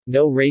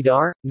No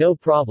radar? No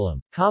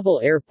problem.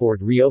 Kabul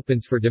Airport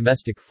reopens for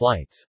domestic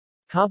flights.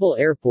 Kabul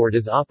Airport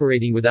is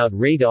operating without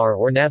radar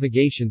or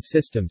navigation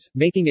systems,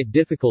 making it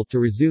difficult to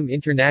resume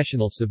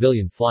international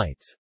civilian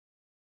flights.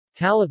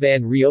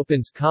 Taliban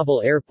reopens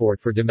Kabul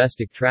Airport for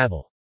domestic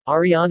travel.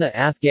 Ariana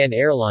Afghan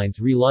Airlines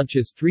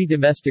relaunches 3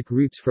 domestic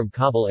routes from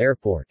Kabul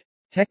Airport.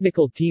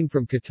 Technical team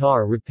from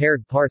Qatar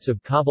repaired parts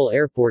of Kabul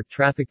Airport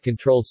traffic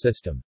control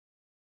system.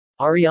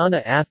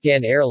 Ariana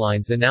Afghan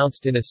Airlines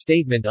announced in a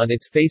statement on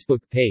its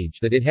Facebook page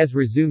that it has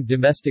resumed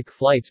domestic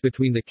flights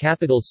between the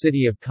capital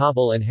city of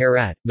Kabul and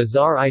Herat,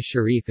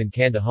 Mazar-i-Sharif and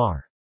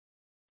Kandahar.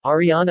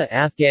 Ariana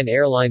Afghan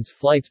Airlines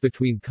flights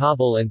between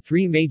Kabul and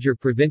 3 major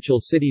provincial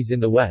cities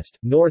in the west,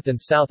 north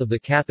and south of the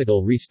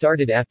capital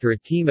restarted after a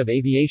team of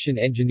aviation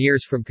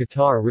engineers from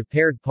Qatar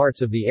repaired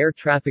parts of the air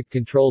traffic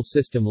control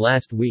system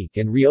last week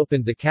and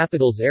reopened the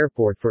capital's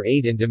airport for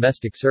aid and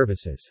domestic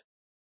services.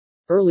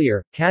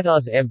 Earlier,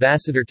 Qatar's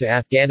ambassador to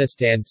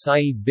Afghanistan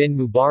Saeed bin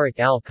Mubarak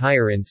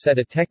al-Khairan said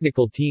a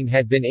technical team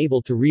had been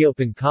able to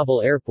reopen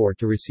Kabul Airport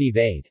to receive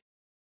aid.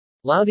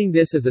 Lauding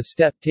this as a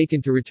step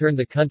taken to return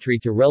the country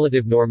to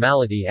relative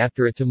normality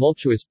after a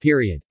tumultuous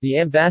period, the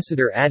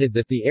ambassador added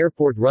that the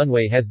airport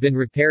runway has been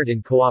repaired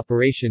in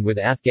cooperation with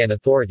Afghan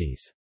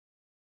authorities.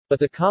 But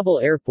the Kabul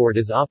airport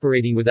is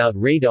operating without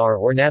radar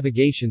or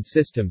navigation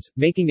systems,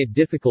 making it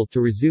difficult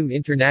to resume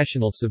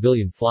international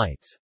civilian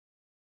flights.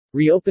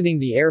 Reopening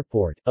the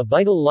airport, a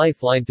vital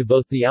lifeline to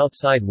both the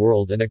outside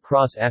world and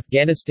across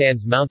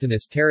Afghanistan's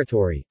mountainous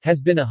territory, has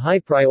been a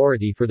high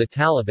priority for the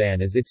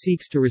Taliban as it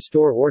seeks to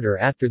restore order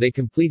after they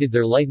completed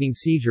their lightning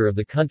seizure of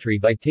the country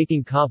by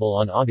taking Kabul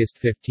on August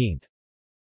 15.